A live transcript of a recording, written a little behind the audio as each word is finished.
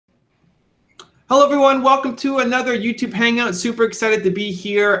Hello everyone, welcome to another YouTube Hangout. Super excited to be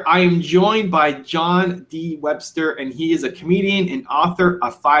here. I am joined by Jon D. Webster, and he is a comedian and author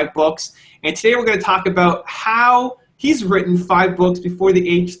of 5 books. And today we're going to talk about how he's written 5 books before the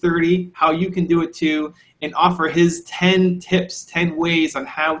age 30, how you can do it too, and offer his 10 tips, 10 ways on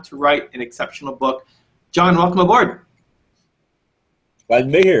how to write an exceptional book. Jon, welcome aboard. Glad to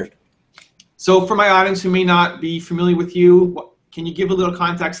be here. So for my audience who may not be familiar with you, can you give a little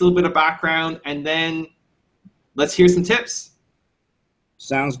context, a little bit of background, and then let's hear some tips?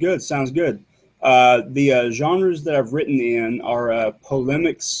 Sounds good. Sounds good. The genres that I've written in are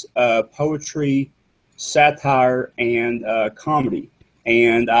polemics, poetry, satire, and comedy.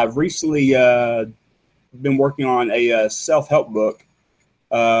 And I've recently been working on a self-help book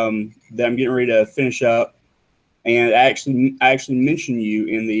that I'm getting ready to finish up. And I actually mention you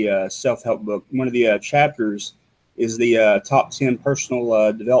in the self-help book. One of the chapters is the top 10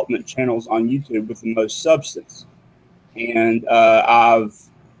 personal development channels on YouTube with the most substance. And I've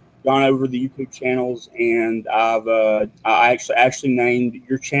gone over the YouTube channels, and I actually named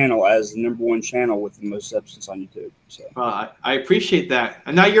your channel as the #1 channel with the most substance on YouTube. So I appreciate that.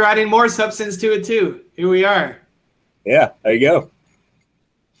 And now you're adding more substance to it too. Here we are. Yeah, there you go.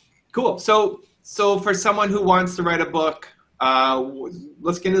 Cool. So for someone who wants to write a book,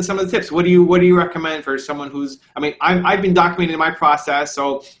 let's get into some of the tips. What do you recommend for someone who's? I mean, I've been documenting my process,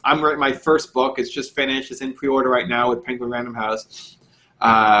 so I'm writing my first book. It's just finished. It's in pre-order right now with Penguin Random House.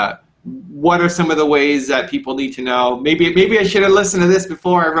 What are some of the ways that people need to know? Maybe I should have listened to this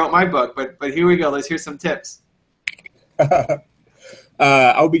before I wrote my book, but here we go. Let's hear some tips.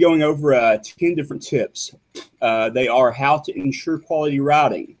 I'll be going over 10 different tips. They are how to ensure quality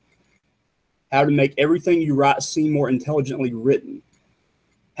writing, how to make everything you write seem more intelligently written,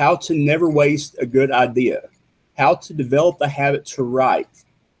 how to never waste a good idea, how to develop the habit to write,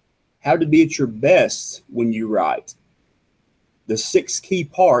 how to be at your best when you write, the 6 key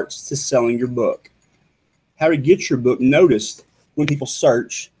parts to selling your book, how to get your book noticed when people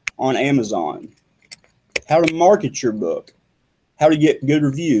search on Amazon, how to market your book, how to get good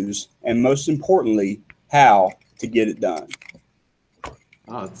reviews, and most importantly, how to get it done.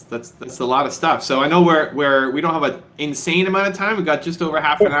 Oh, that's a lot of stuff. So I know we don't have an insane amount of time. We've got just over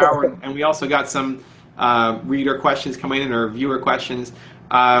half an hour, and we also got some reader questions coming in, or viewer questions.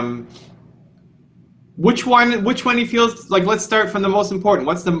 Which one do you feel like? Let's start from the most important.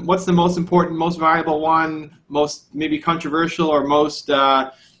 What's the most important, most valuable one, most maybe controversial, or most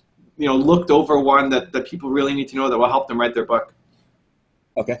looked over one that people really need to know that will help them write their book?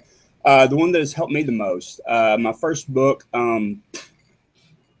 Okay, the one that has helped me the most. My first book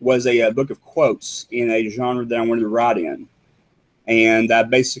was a book of quotes in a genre that I wanted to write in. And I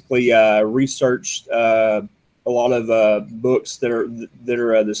basically researched a lot of books that are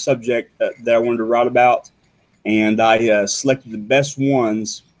the subject that I wanted to write about. And I selected the best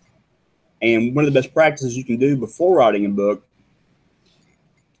ones. And one of the best practices you can do before writing a book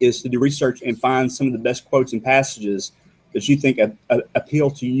is to do research and find some of the best quotes and passages that you think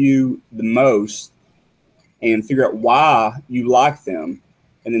appeal to you the most, and figure out why you like them,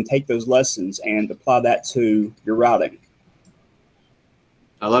 and then take those lessons and apply that to your writing.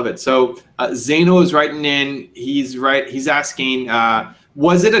 I love it. So Zeno is writing in. He's asking,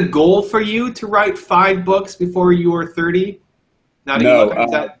 was it a goal for you to write 5 books before you were 30? Now that you look at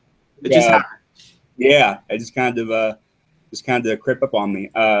that, it just happened. Yeah, it just kind of crept up on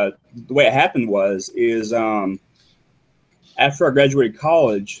me. The way it happened is after I graduated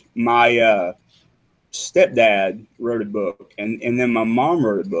college, my stepdad wrote a book, and then my mom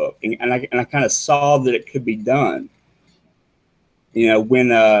wrote a book, and I kind of saw that it could be done. You know,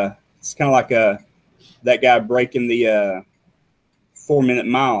 when it's kind of like that guy breaking the 4-minute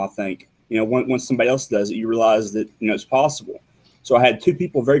mile. I think, once somebody else does it, you realize that it's possible. So I had 2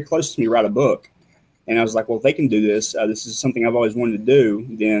 people very close to me write a book, and I was like, well, if they can do this, this is something I've always wanted to do,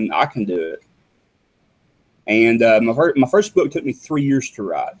 then I can do it. And my first book took me 3 years to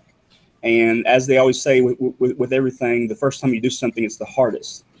write. And as they always say with everything, the first time you do something, it's the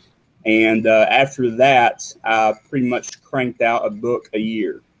hardest. And after that, I pretty much cranked out a book a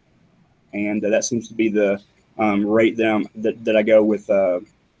year. And that seems to be the rate that I go with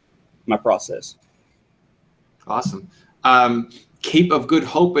my process. Awesome. Cape of Good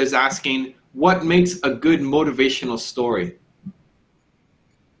Hope is asking, what makes a good motivational story?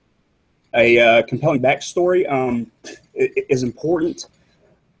 A compelling backstory is important.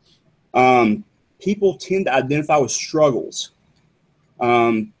 People tend to identify with struggles.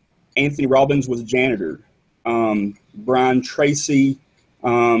 Anthony Robbins was a janitor. Brian Tracy,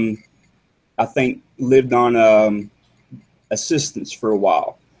 I think, lived on assistance for a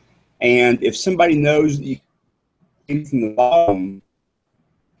while. And if somebody knows that you came from the bottom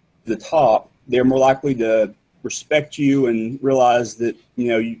to the top, they're more likely to respect you and realize that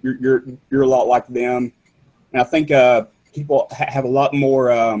you're a lot like them. And I think people have a lot more.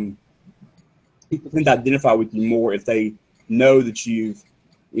 People tend to identify with you more if they know that you've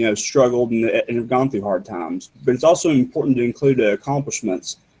struggled and have gone through hard times. But it's also important to include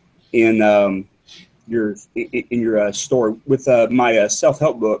accomplishments in your story. With my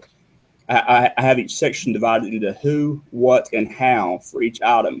self-help book, I have each section divided into who, what, and how for each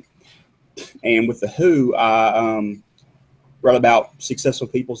item. And with the who, I wrote about successful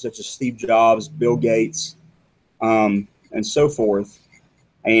people such as Steve Jobs, Bill Gates, and so forth.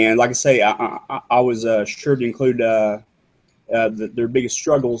 And like I say, I was sure to include their biggest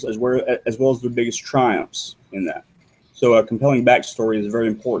struggles as well as their biggest triumphs in that. So a compelling backstory is very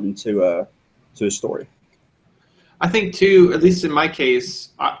important to a story. I think too, at least in my case,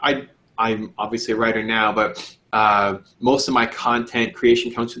 I'm obviously a writer now, but most of my content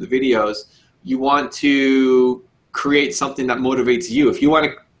creation comes through the videos. You want to create something that motivates you. If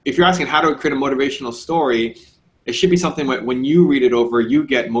you're asking how to create a motivational story, it should be something when you read it over, you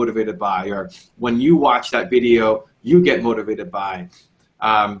get motivated by, or when you watch that video, you get motivated by.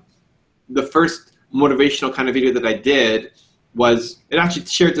 The first motivational kind of video that I did it actually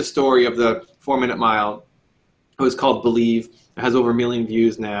shared the story of the 4-minute mile. It was called Believe. It has over 1 million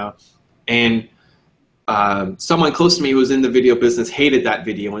views now. And someone close to me who was in the video business hated that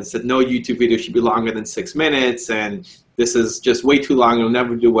video and said, no YouTube video should be longer than 6 minutes, and this is just way too long, it'll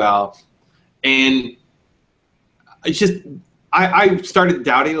never do well. And it's just, I started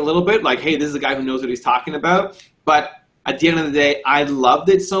doubting a little bit, like, hey, this is a guy who knows what he's talking about. But at the end of the day, I loved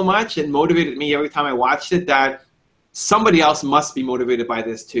it so much, it motivated me every time I watched it, that somebody else must be motivated by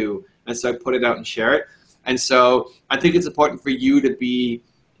this too. And so I put it out and share it. And so I think it's important for you to be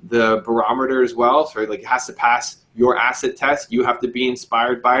the barometer as well. So like, it has to pass your asset test. You have to be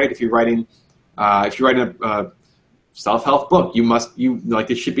inspired by it. If you're writing a self-help book,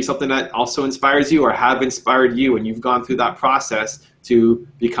 it should be something that also inspires you or have inspired you, and you've gone through that process to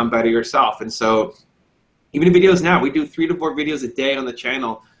become better yourself. And so even in videos now, we do 3 to 4 videos a day on the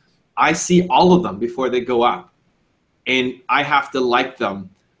channel. I see all of them before they go up, and I have to like them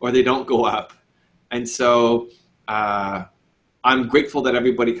or they don't go up. And so I'm grateful that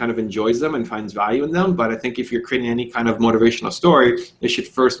everybody kind of enjoys them and finds value in them. But I think if you're creating any kind of motivational story, it should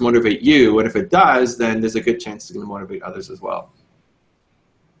first motivate you. And if it does, then there's a good chance it's going to motivate others as well.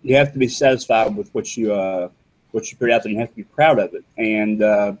 You have to be satisfied with what you put out there, and you have to be proud of it. And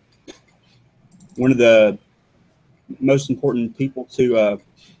one of the most important people to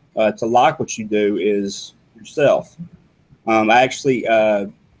like what you do is yourself. I'm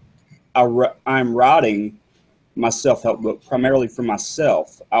writing my self-help book primarily for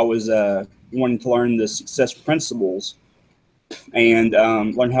myself. I was wanting to learn the success principles and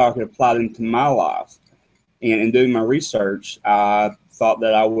learn how I could apply them to my life. And in doing my research, I thought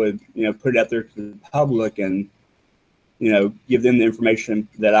that I would, put it out there to the public and, give them the information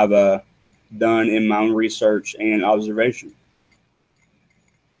that I've done in my own research and observation.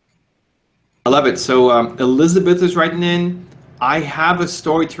 I love it. So Elizabeth is writing in, I have a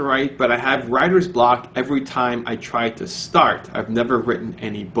story to write, but I have writer's block every time I try to start. I've never written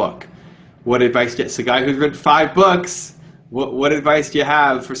any book. What advice do you, it's a guy who's written 5 books. What advice do you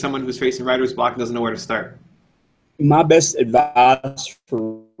have for someone who's facing writer's block and doesn't know where to start? My best advice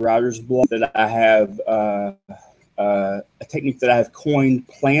for writer's block that I have, a technique that I have coined: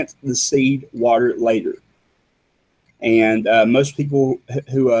 plant the seed, water it later. And most people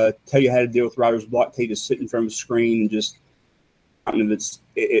who tell you how to deal with writer's block tell you to sit in front of a screen and just,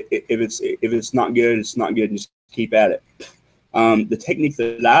 if it's not good, it's not good, and just keep at it. The technique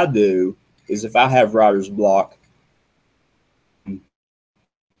that I do is, if I have writer's block,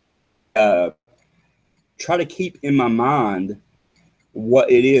 try to keep in my mind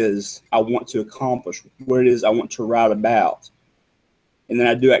what it is I want to accomplish, what it is I want to write about. And then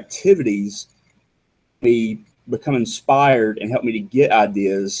I do activities to become inspired and help me to get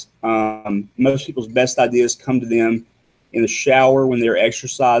ideas. Most people's best ideas come to them in the shower when they're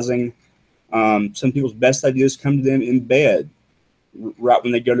exercising. Some people's best ideas come to them in bed, right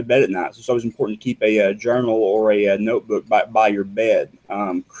when they go to bed at night. So it's always important to keep a journal or a notebook by your bed.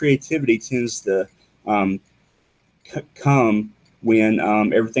 Creativity tends to come when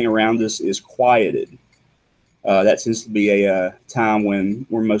everything around us is quieted. That tends to be a time when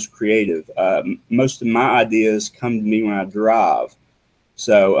we're most creative. Most of my ideas come to me when I drive.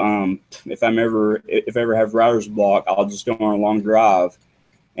 So if I ever have writer's block, I'll just go on a long drive,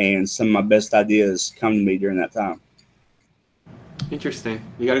 and some of my best ideas come to me during that time. Interesting.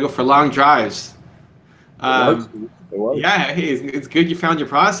 You got to go for long drives. It works. Um, It works. yeah, hey, it's good you found your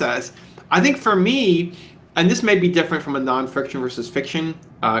process. I think for me, and this may be different from a nonfiction versus fiction.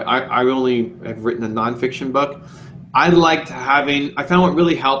 I only have written a nonfiction book. I liked having. I found what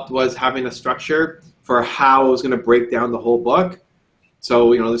really helped was having a structure for how I was going to break down the whole book.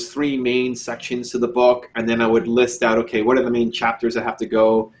 So, there's three main sections to the book, and then I would list out, okay, what are the main chapters that have to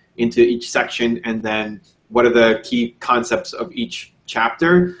go into each section, and then what are the key concepts of each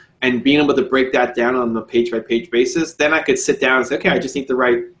chapter, and being able to break that down on a page-by-page basis, then I could sit down and say, okay, I just need to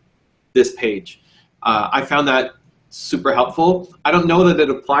write this page. I found that super helpful. I don't know that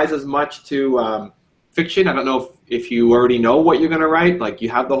it applies as much to fiction. I don't know if you already know what you're going to write, like you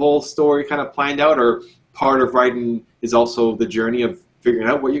have the whole story kind of planned out, or part of writing is also the journey of figuring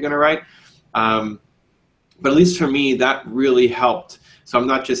out what you're going to write. But at least for me, that really helped. So I'm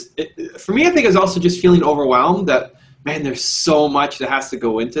not just, for me, I think it's also just feeling overwhelmed that, man, there's so much that has to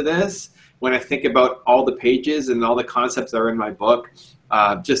go into this. When I think about all the pages and all the concepts that are in my book,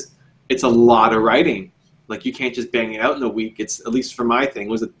 it's a lot of writing. Like you can't just bang it out in a week. It's, at least for my thing,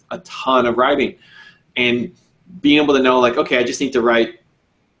 was a ton of writing. And being able to know, like, okay, I just need to write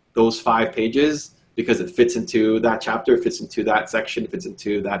those 5 pages because it fits into that chapter, it fits into that section, it fits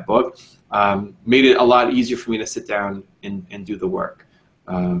into that book, made it a lot easier for me to sit down and do the work.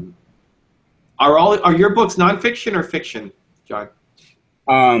 Are your books nonfiction or fiction, John?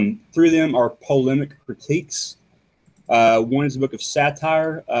 3 of them are polemic critiques. One is a book of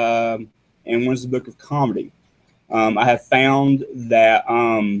satire, and one is a book of comedy. I have found that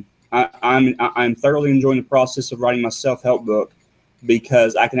I'm thoroughly enjoying the process of writing my self-help book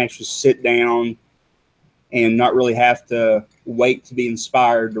because I can actually sit down and not really have to wait to be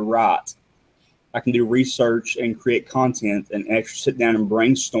inspired to write. I can do research and create content and actually sit down and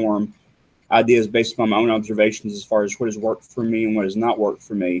brainstorm ideas based upon my own observations as far as what has worked for me and what has not worked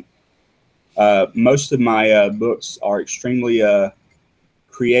for me. Most of my books are extremely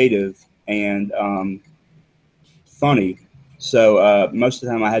creative and funny. So most of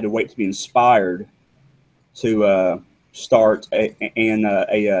the time I had to wait to be inspired to start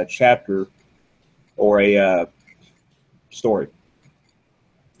a chapter or a story.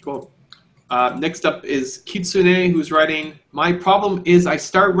 Cool. Next up is Kitsune, who's writing, my problem is I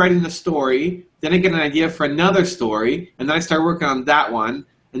start writing the story, then I get an idea for another story, and then I start working on that one,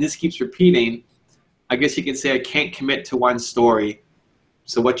 and this keeps repeating. I guess you can say I can't commit to one story.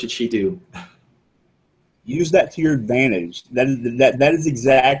 So what should she do? Use that to your advantage. That is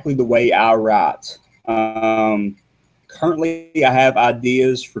exactly the way I write. Currently, I have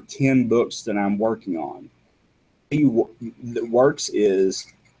ideas for 10 books that I'm working on. That works is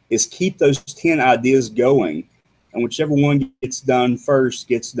keep those 10 ideas going, and whichever one gets done first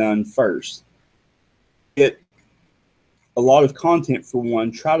gets done first. Get a lot of content for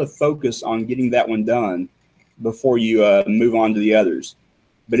one. Try to focus on getting that one done before you move on to the others.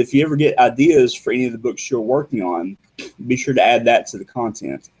 But if you ever get ideas for any of the books you're working on, be sure to add that to the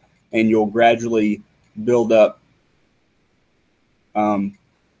content, and you'll gradually build up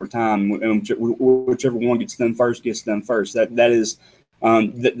over time. And whichever one gets done first gets done first. That is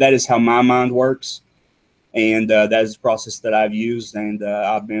how my mind works, and that is the process that I've used, and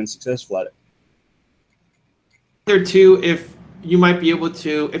I've been successful at it. There too, if you might be able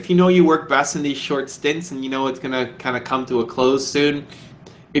to, if you know you work best in these short stints and you know it's going to kind of come to a close soon,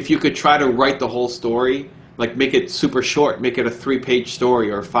 if you could try to write the whole story, like make it super short, make it a 3-page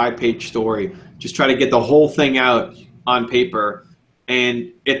story or a 5-page story, just try to get the whole thing out on paper.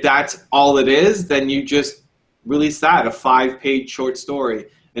 And if that's all it is, then you just release that, a 5-page short story.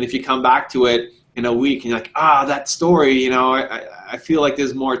 And if you come back to it in a week and you're like, that story, I feel like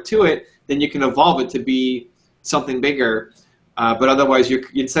there's more to it, then you can evolve it to be something bigger. But otherwise,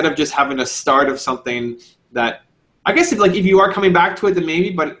 instead of just having a start of something that, I guess if you are coming back to it, then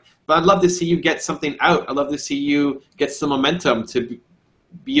maybe, but I'd love to see you get something out. I'd love to see you get some momentum to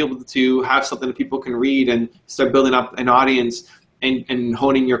be able to have something that people can read and start building up an audience and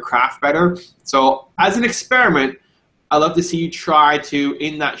honing your craft better. So as an experiment, I'd love to see you try to,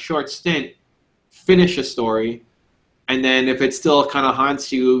 in that short stint, finish a story. And then if it still kind of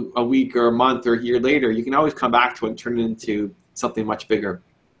haunts you a week or a month or a year later, you can always come back to it and turn it into something much bigger.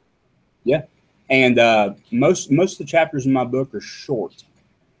 Yeah. And most of the chapters in my book are short.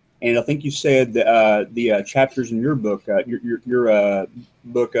 And I think you said the chapters in your book, your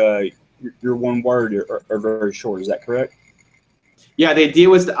book, your one word are very short. Is that correct? Yeah, the idea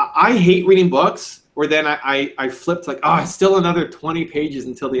was I hate reading books where then I flipped like, it's still another 20 pages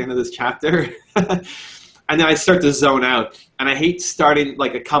until the end of this chapter. and then I start to zone out. And I hate starting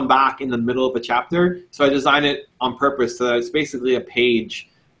like a comeback in the middle of a chapter, so I design it on purpose so that it's basically a page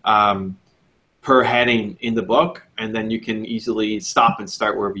per heading in the book, and then you can easily stop and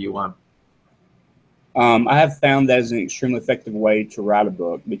start wherever you want. I have found that is an extremely effective way to write a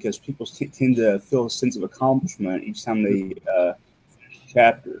book because people tend to feel a sense of accomplishment each time they finish a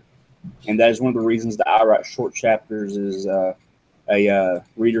chapter. And that is one of the reasons that I write short chapters is a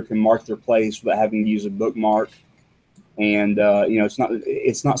reader can mark their place without having to use a bookmark. And,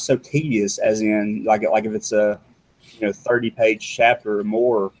 it's not so tedious as in like if it's a, 30-page chapter or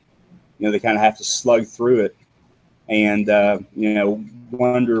more, they kind of have to slug through it and,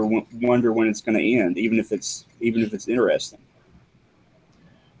 wonder when it's going to end, even if it's interesting.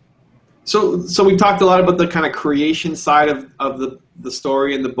 So we talked a lot about the kind of creation side of the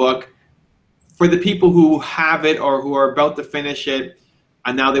story in the book. For the people who have it or who are about to finish it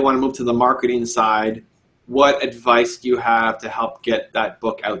and now they want to move to the marketing side, what advice do you have to help get that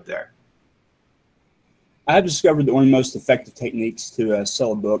book out there? I've discovered that one of the most effective techniques to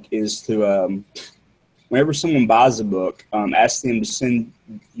sell a book is to, whenever someone buys a book, ask them to send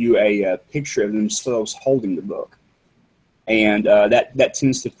you a picture of themselves holding the book. And that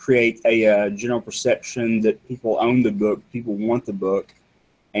tends to create a general perception that people own the book, people want the book.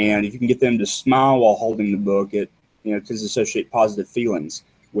 And if you can get them to smile while holding the book, it tends to associate positive feelings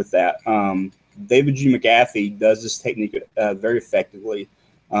with that. David G. McAfee does this technique very effectively.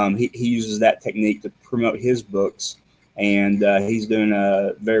 He uses that technique to promote his books, and he's doing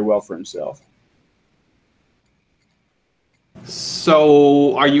very well for himself.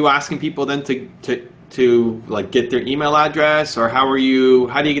 So are you asking people then to like get their email address, or how do you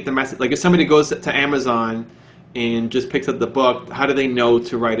get the message? Like if somebody goes to Amazon and just picks up the book, how do they know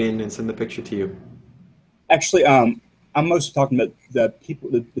to write in and send the picture to you? Actually, I'm mostly talking about the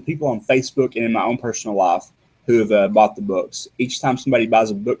people on Facebook and in my own personal life who have bought the books. Each time somebody buys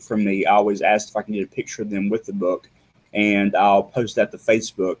a book from me, I always ask if I can get a picture of them with the book, and I'll post that to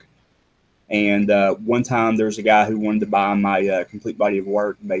Facebook. And one time there was a guy who wanted to buy my complete body of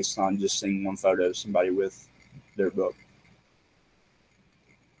work based on just seeing one photo of somebody with their book.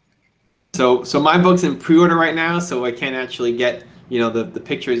 So my book's in pre-order right now, so I can't actually get the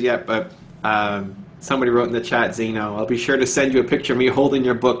pictures yet. But somebody wrote in the chat, Zeno, I'll be sure to send you a picture of me holding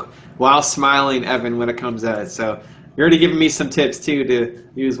your book while smiling, Evan, when it comes out. So you're already giving me some tips too to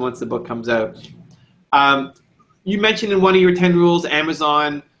use once the book comes out. You mentioned in one of your 10 rules,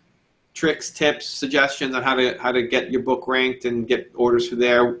 Amazon tricks, tips, suggestions on how to get your book ranked and get orders for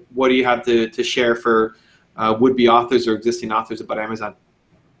there. What do you have to share for would-be authors or existing authors about Amazon?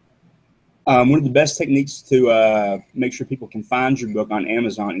 One of the best techniques to make sure people can find your book on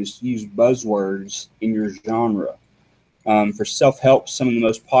Amazon is to use buzzwords in your genre. For self-help, some of the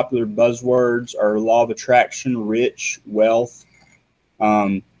most popular buzzwords are law of attraction, rich, wealth.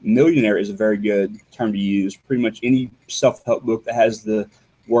 Millionaire is a very good term to use. Pretty much any self-help book that has the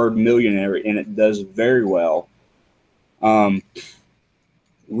word millionaire in it does very well.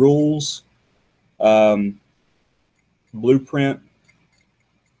 Rules, blueprint,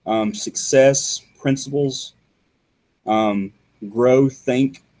 success, principles, grow,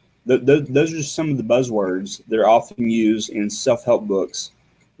 think. Those are just some of the buzzwords that are often used in self-help books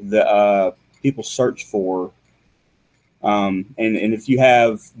that people search for. And if you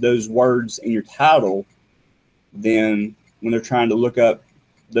have those words in your title, then when they're trying to look up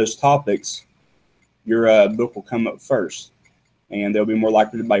those topics, your book will come up first, and they'll be more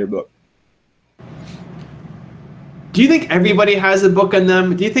likely to buy your book. Do you think everybody has a book in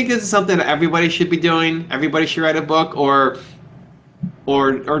them? Do you think this is something that everybody should be doing? Everybody should write a book, or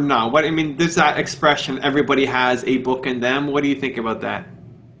no? What I mean, there's that expression, everybody has a book in them. What do you think about that?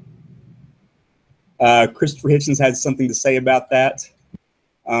 Christopher Hitchens had something to say about that.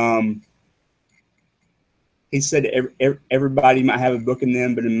 He said everybody might have a book in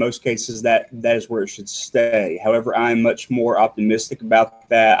them, but in most cases that is where it should stay. However, I am much more optimistic about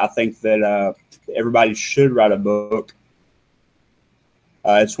that. I think that everybody should write a book.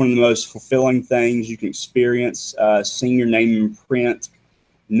 It's one of the most fulfilling things you can experience, seeing your name in print,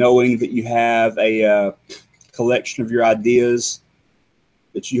 knowing that you have a collection of your ideas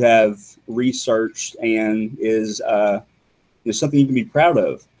that you have researched and is something you can be proud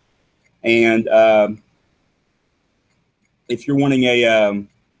of. And if you're wanting a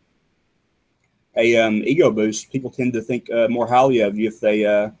ego boost, people tend to think more highly of you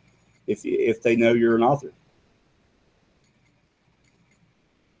if they know you're an author.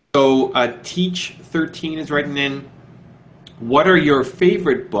 So Teach 13 is writing in, what are your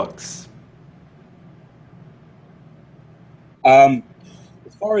favorite books? The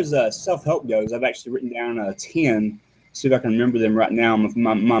far as self-help goes, I've actually written down 10. See if I can remember them right now.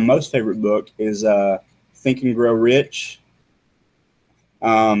 My most favorite book is Think and Grow Rich.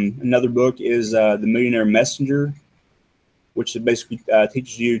 Another book is The Millionaire Messenger, which basically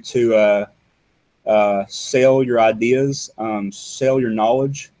teaches you to sell your ideas, sell your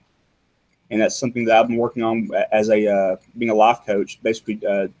knowledge. And that's something that I've been working on as being a life coach, basically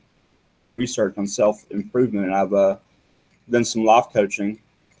research on self-improvement. And I've done some life coaching,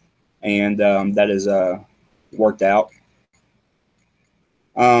 and that has worked out.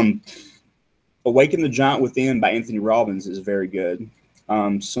 Awaken the Giant Within by Anthony Robbins is very good.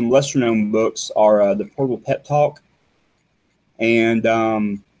 Some lesser-known books are The Portable Pep Talk, and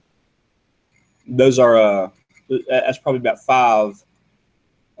those are that's probably about 5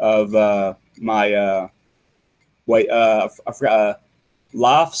 of my I forgot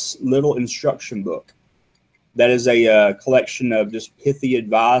Life's Little Instruction Book. That is a collection of just pithy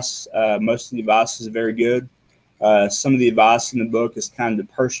advice. Most of the advice is very good. Some of the advice in the book is kind of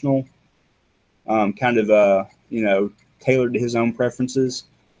personal, kind of tailored to his own preferences.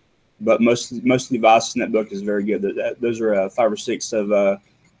 But most of the advice in that book is very good. Those are 5 or 6 of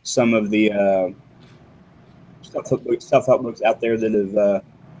some of the self-help books out there that have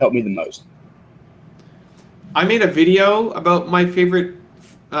helped me the most. I made a video about my favorite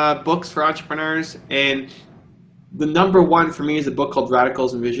books for entrepreneurs, and the number 1 for me is a book called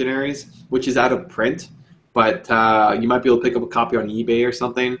Radicals and Visionaries, which is out of print, but you might be able to pick up a copy on eBay or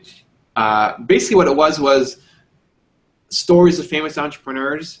something. Basically what it was stories of famous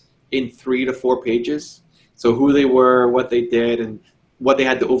entrepreneurs in 3 to 4 pages. So who they were, what they did, and what they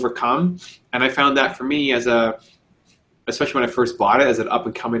had to overcome. And I found that for me especially when I first bought it as an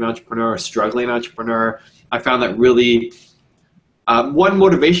up-and-coming entrepreneur, a struggling entrepreneur, I found that really, one,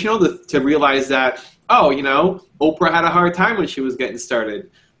 motivational to realize that, Oprah had a hard time when she was getting started.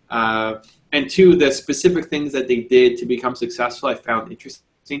 And 2, the specific things that they did to become successful I found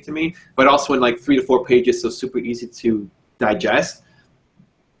interesting to me, but also in like 3 to 4 pages, so super easy to digest.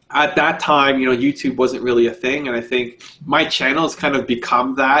 At that time, YouTube wasn't really a thing, and I think my channel has kind of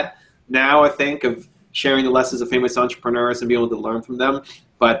become that now, I think, of sharing the lessons of famous entrepreneurs and being able to learn from them.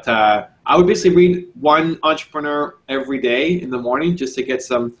 But I would basically read one entrepreneur every day in the morning just to get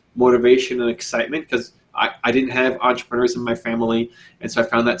some motivation and excitement, because I didn't have entrepreneurs in my family, and so I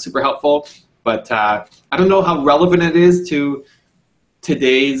found that super helpful. But I don't know how relevant it is to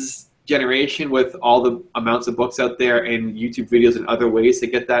today's generation with all the amounts of books out there and YouTube videos and other ways to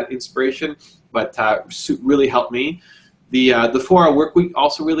get that inspiration, but really helped me. The 4-hour work week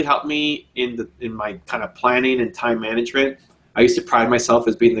also really helped me in my kind of planning and time management. I used to pride myself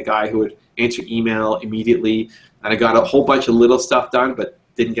as being the guy who would answer email immediately, and I got a whole bunch of little stuff done, but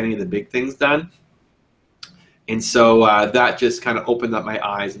didn't get any of the big things done. And so that just kind of opened up my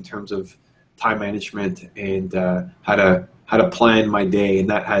eyes in terms of time management and how to plan my day, and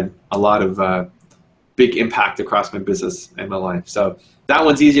that had a lot of big impact across my business and my life. So that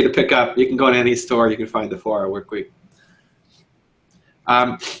one's easier to pick up. You can go to any store, you can find the 4-hour work week.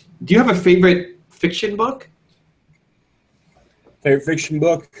 Do you have a favorite fiction book? Favorite fiction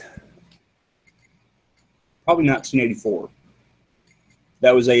book? Probably 1984.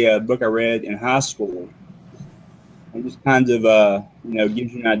 That was a book I read in high school. It just kind of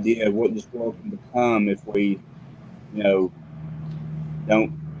gives you an idea of what this world can become if we,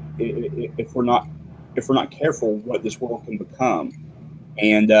 if we're not careful what this world can become.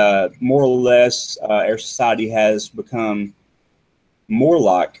 And more or less, our society has become more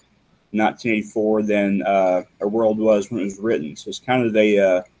like 1984 than our world was when it was written. So it's kind of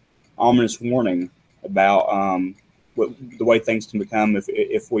a ominous warning about the way things can become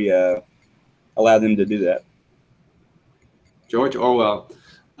if we allow them to do that. George Orwell.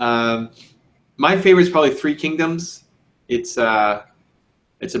 My favorite is probably Three Kingdoms. It's about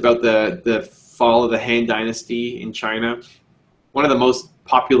the fall of the Han Dynasty in China. One of the most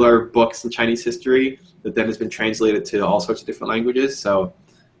popular books in Chinese history that then has been translated to all sorts of different languages. So,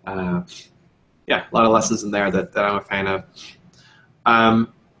 yeah, a lot of lessons in there that I'm a fan of.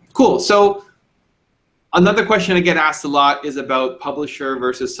 Cool. So another question I get asked a lot is about publisher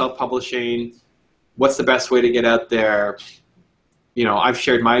versus self-publishing. What's the best way to get out there? I've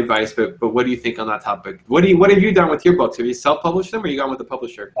shared my advice, but what do you think on that topic? What have you done with your books? Have you self-published them, or you gone with the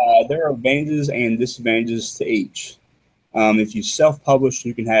publisher? There are advantages and disadvantages to each. If you self-publish,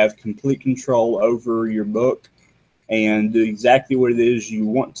 you can have complete control over your book and do exactly what it is you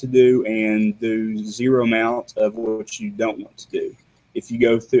want to do and do zero amount of what you don't want to do. If you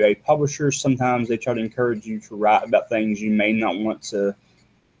go through a publisher, sometimes they try to encourage you to write about things you may not want to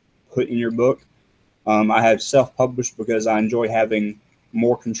put in your book. I have self-published because I enjoy having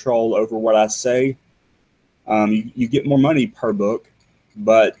more control over what I say. You get more money per book,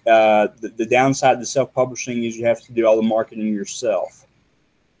 but the downside to self-publishing is you have to do all the marketing yourself.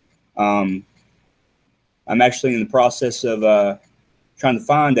 I'm actually in the process of trying to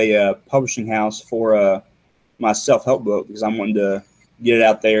find a publishing house for my self-help book, because I'm wanting to get it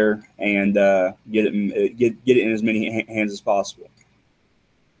out there and get it in as many hands as possible.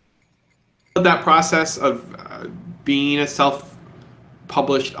 That process of being a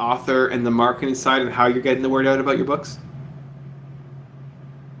self-published author and the marketing side, and how you're getting the word out about your books?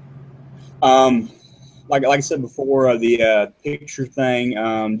 Like I said before, the picture thing,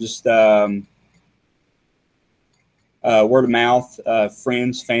 just word of mouth,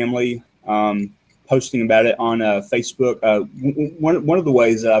 friends, family, posting about it on Facebook. One of the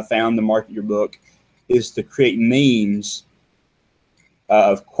ways that I found to market your book is to create memes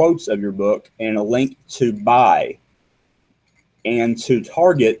of quotes of your book and a link to buy, and to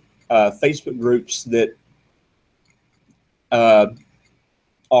target Facebook groups that are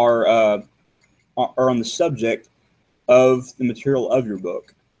on the subject of the material of your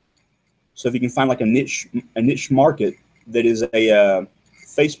book. So if you can find like a niche market that is a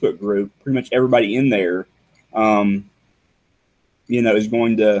Facebook group, pretty much everybody in there, is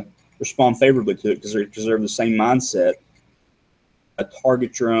going to respond favorably to it because they're of the same mindset.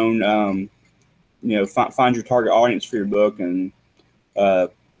 Target your own, find your target audience for your book, and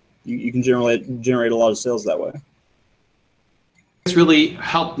you can generate a lot of sales that way. What's really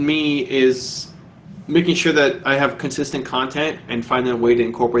helped me is making sure that I have consistent content and finding a way to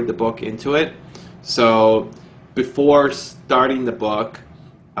incorporate the book into it. So before starting the book,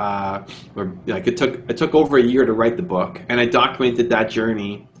 it took over a year to write the book, and I documented that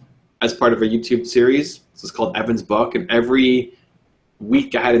journey as part of a YouTube series. This is called Evan's Book, and every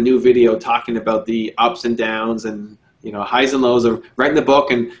week I had a new video talking about the ups and downs and highs and lows of writing the book,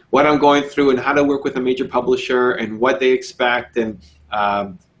 and what I'm going through, and how to work with a major publisher, and what they expect, and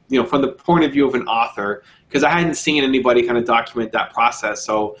from the point of view of an author, because I hadn't seen anybody kind of document that process.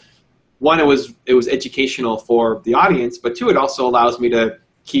 So one, it was educational for the audience, but two, it also allows me to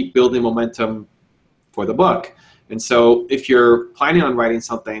keep building momentum for the book. And so if you're planning on writing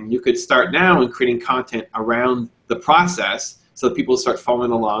something, you could start now and creating content around the process so that people start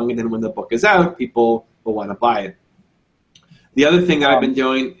following along, and then when the book is out, people will want to buy it. The other thing that I've been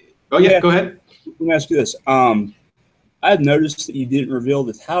doing... Oh, yeah, go ahead. Let me ask you this. I had noticed that you didn't reveal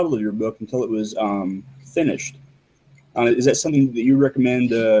the title of your book until it was finished. Is that something that you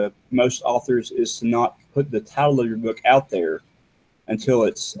recommend most authors, is to not put the title of your book out there until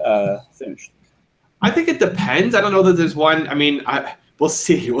it's finished? I think it depends. I don't know that there's one. I mean, we'll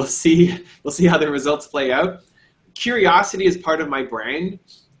see. We'll see how the results play out. Curiosity is part of my brand.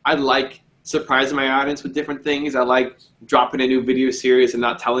 I like surprising my audience with different things. I like dropping a new video series and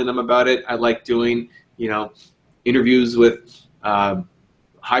not telling them about it. I like doing, interviews with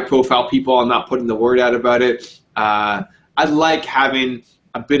high-profile people and not putting the word out about it. I like having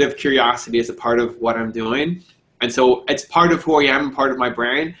a bit of curiosity as a part of what I'm doing. And so it's part of who I am, part of my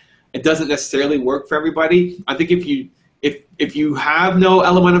brand. It doesn't necessarily work for everybody. I think if you have no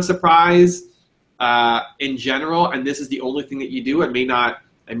element of surprise in general, and this is the only thing that you do, it may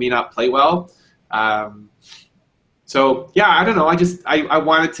not play well. So yeah, I don't know. I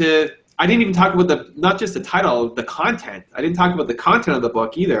wanted to. I didn't even talk about not just the title, the content. I didn't talk about the content of the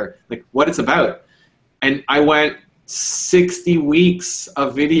book either, like what it's about. And I went 60 weeks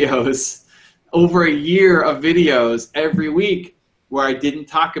of videos, over a year of videos every week, where I didn't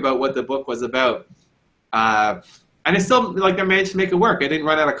talk about what the book was about. And I still, I managed to make it work. I didn't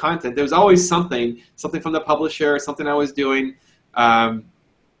run out of content. There was always something from the publisher, something I was doing.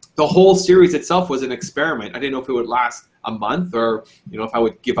 The whole series itself was an experiment. I didn't know if it would last a month, or if I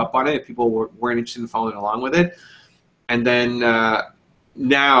would give up on it if people weren't interested in following along with it. And then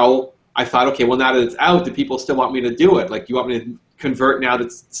now I thought, okay, well, now that it's out, do people still want me to do it? Like, do you want me to convert now to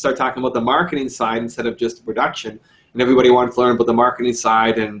start talking about the marketing side instead of just the production? And everybody wanted to learn about the marketing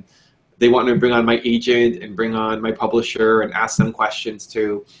side, and they wanted to bring on my agent and bring on my publisher and ask them questions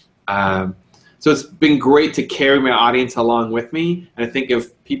too. So it's been great to carry my audience along with me. And I think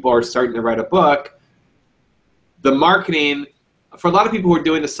if people are starting to write a book, the marketing, for a lot of people who are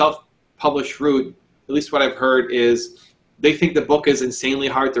doing the self-published route, at least what I've heard is they think the book is insanely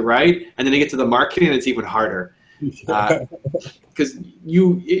hard to write, and then they get to the marketing and it's even harder. Because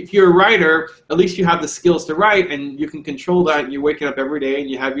if you're a writer, at least you have the skills to write, and you can control that, and you're waking up every day and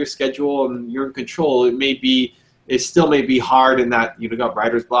you have your schedule and you're in control. It still may be hard in that you've got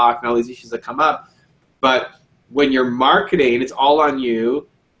writer's block and all these issues that come up. But when you're marketing, it's all on you.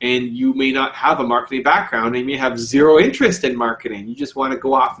 and you may not have a marketing background, and you may have zero interest in marketing. You just want to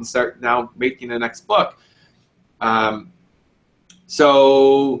go off and start now making the next book.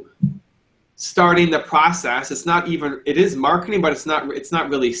 So starting the process, it is marketing, but it's not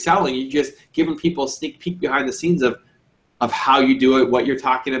really selling. You're just giving people a sneak peek behind the scenes of how you do it, what you're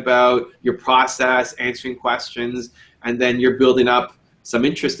talking about, your process, answering questions, and then you're building up some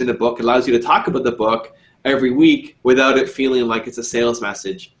interest in the book. It allows you to talk about the book every week without it feeling like it's a sales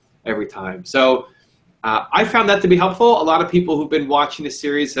message every time. So I found that to be helpful. A lot of people who've been watching the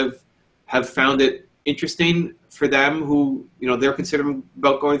series have found it interesting for them, who they're considering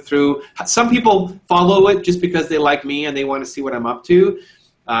about going through. Some people follow it just because they like me and they want to see what I'm up to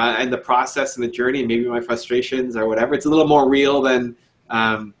and the process and the journey and maybe my frustrations or whatever. It's a little more real than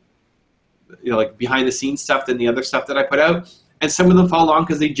like behind the scenes stuff than the other stuff that I put out. And some of them follow on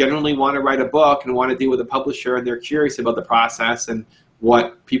because they genuinely want to write a book and want to deal with a publisher, and they're curious about the process and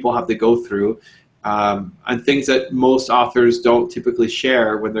what people have to go through, and things that most authors don't typically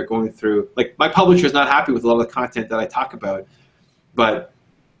share when they're going through. Like, my publisher is not happy with a lot of the content that I talk about, but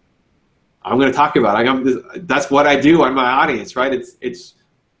I'm going to talk about it. That's what I do on my audience, right? It's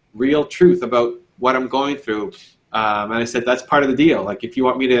real truth about what I'm going through. And I said, that's part of the deal. Like, if you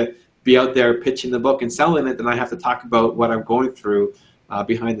want me to be out there pitching the book and selling it, then I have to talk about what I'm going through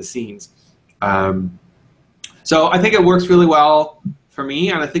behind the scenes. So I think it works really well for me,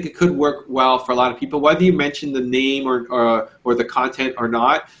 and I think it could work well for a lot of people. Whether you mention the name or the content or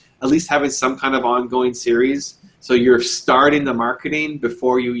not, at least having some kind of ongoing series, so you're starting the marketing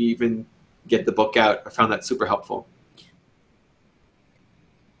before you even get the book out. I found that super helpful.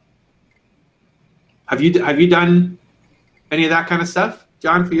 Have you done any of that kind of stuff,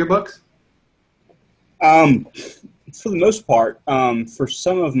 John, for your books? For the most part, for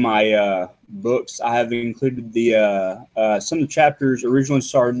some of my books, I have included some of the chapters originally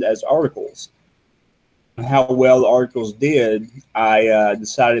started as articles. How well the articles did, I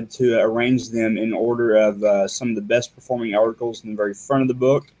decided to arrange them in order of some of the best performing articles in the very front of the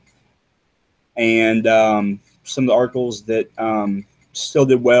book, and some of the articles that still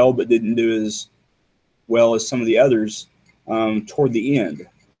did well but didn't do as well as some of the others toward the end.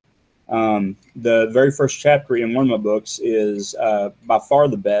 The very first chapter in one of my books is by far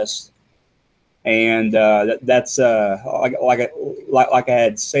the best, and that's like I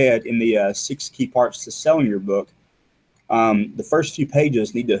had said in the 6 key parts to selling your book. The first few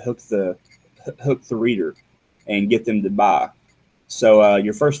pages need to hook the reader and get them to buy. So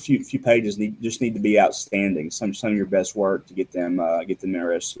your first few pages just need to be outstanding. Some of your best work to get them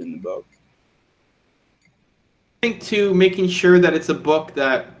interested in the book. I think too, making sure that it's a book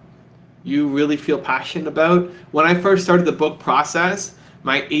that you really feel passionate about. When I first started the book process,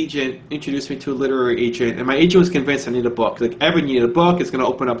 my agent introduced me to a literary agent, and my agent was convinced I need a book. Like, Evan, you need a book. It's going to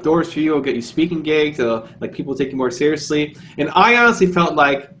open up doors for you. It'll get you speaking gigs. Like, people take you more seriously. And I honestly felt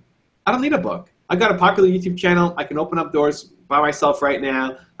like I don't need a book. I got a popular YouTube channel. I can open up doors by myself right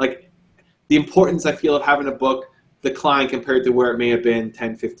now. Like, the importance I feel of having a book declined compared to where it may have been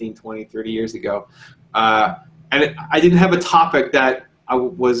 10, 15, 20, 30 years ago. And I didn't have a topic that I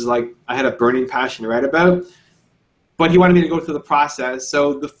had a burning passion to write about, but he wanted me to go through the process.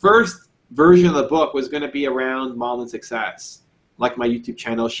 So the first version of the book was going to be around modern success, like my YouTube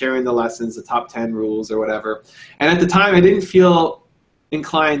channel, sharing the lessons, the top 10 rules or whatever. And at the time, I didn't feel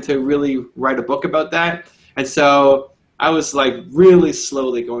inclined to really write a book about that. And so I was like really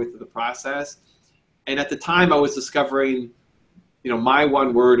slowly going through the process. And at the time, I was discovering, my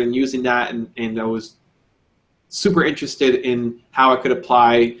one word and using that, and I was super interested in how I could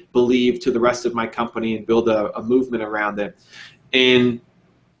apply Believe to the rest of my company and build a movement around it. And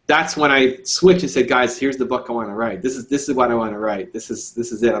that's when I switched and said, guys, here's the book I want to write. This is what I want to write. This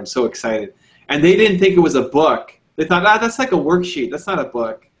is it. I'm so excited. And they didn't think it was a book. They thought, that's like a worksheet. That's not a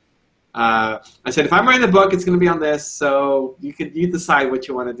book. I said, if I'm writing a book, it's going to be on this. So you decide what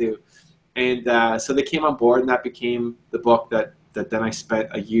you want to do. And so they came on board, and that became the book that then I spent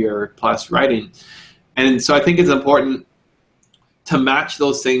a year plus writing. And so I think it's important to match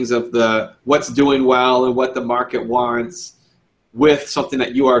those things of what's doing well and what the market wants with something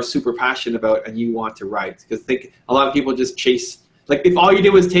that you are super passionate about and you want to write. Because I think a lot of people just chase, like, if all you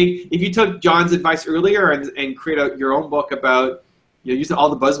did was if you took John's advice earlier and create your own book about, using all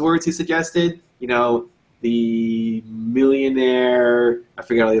the buzzwords he suggested, the millionaire, I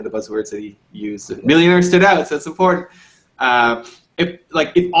forget all the other buzzwords that he used. Millionaire stood out, so it's important.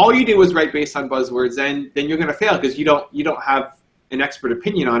 If all you did was write based on buzzwords, then you're going to fail because you don't have an expert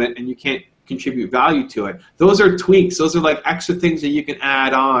opinion on it and you can't contribute value to it. Those are tweaks. Those are like extra things that you can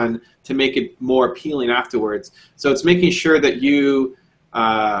add on to make it more appealing afterwards. So it's making sure that you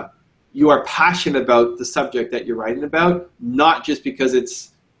you are passionate about the subject that you're writing about, not just because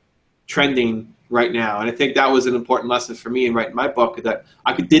it's trending right now. And I think that was an important lesson for me in writing my book, that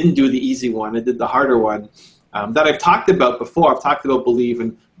I didn't do the easy one. I did the harder one that I've talked about before. I've talked about Believe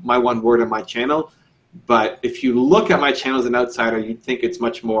in my one word on my channel. But if you look at my channel as an outsider, you'd think it's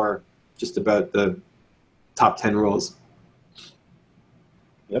much more just about the top 10 rules.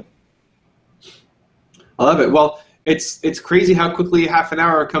 Yep. I love it. Well, it's crazy how quickly half an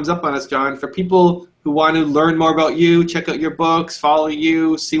hour comes up on us, Jon. For people who want to learn more about you, check out your books, follow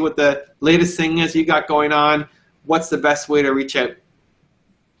you, see what the latest thing is you got going on, what's the best way to reach out?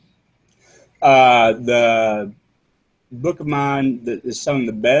 The book of mine that is selling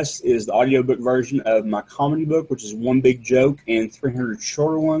the best is the audiobook version of my comedy book, which is One Big Joke and 300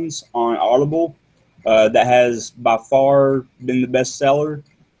 shorter ones on Audible. That has by far been the best seller.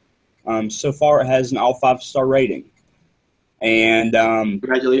 So far, it has an all 5-star rating. And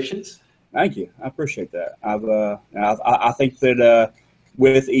congratulations! Thank you. I appreciate that. I think that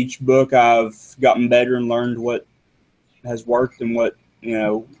with each book, I've gotten better and learned what has worked and what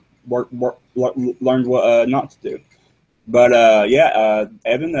learned what not to do. But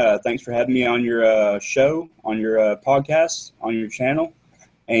Evan, thanks for having me on your show, on your podcast, on your channel,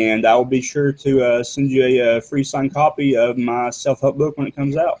 and I will be sure to send you a free signed copy of my self-help book when it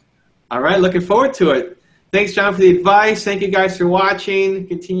comes out. All right, looking forward to it. Thanks, Jon, for the advice. Thank you guys for watching.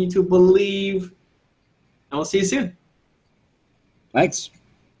 Continue to believe, and we'll see you soon. Thanks.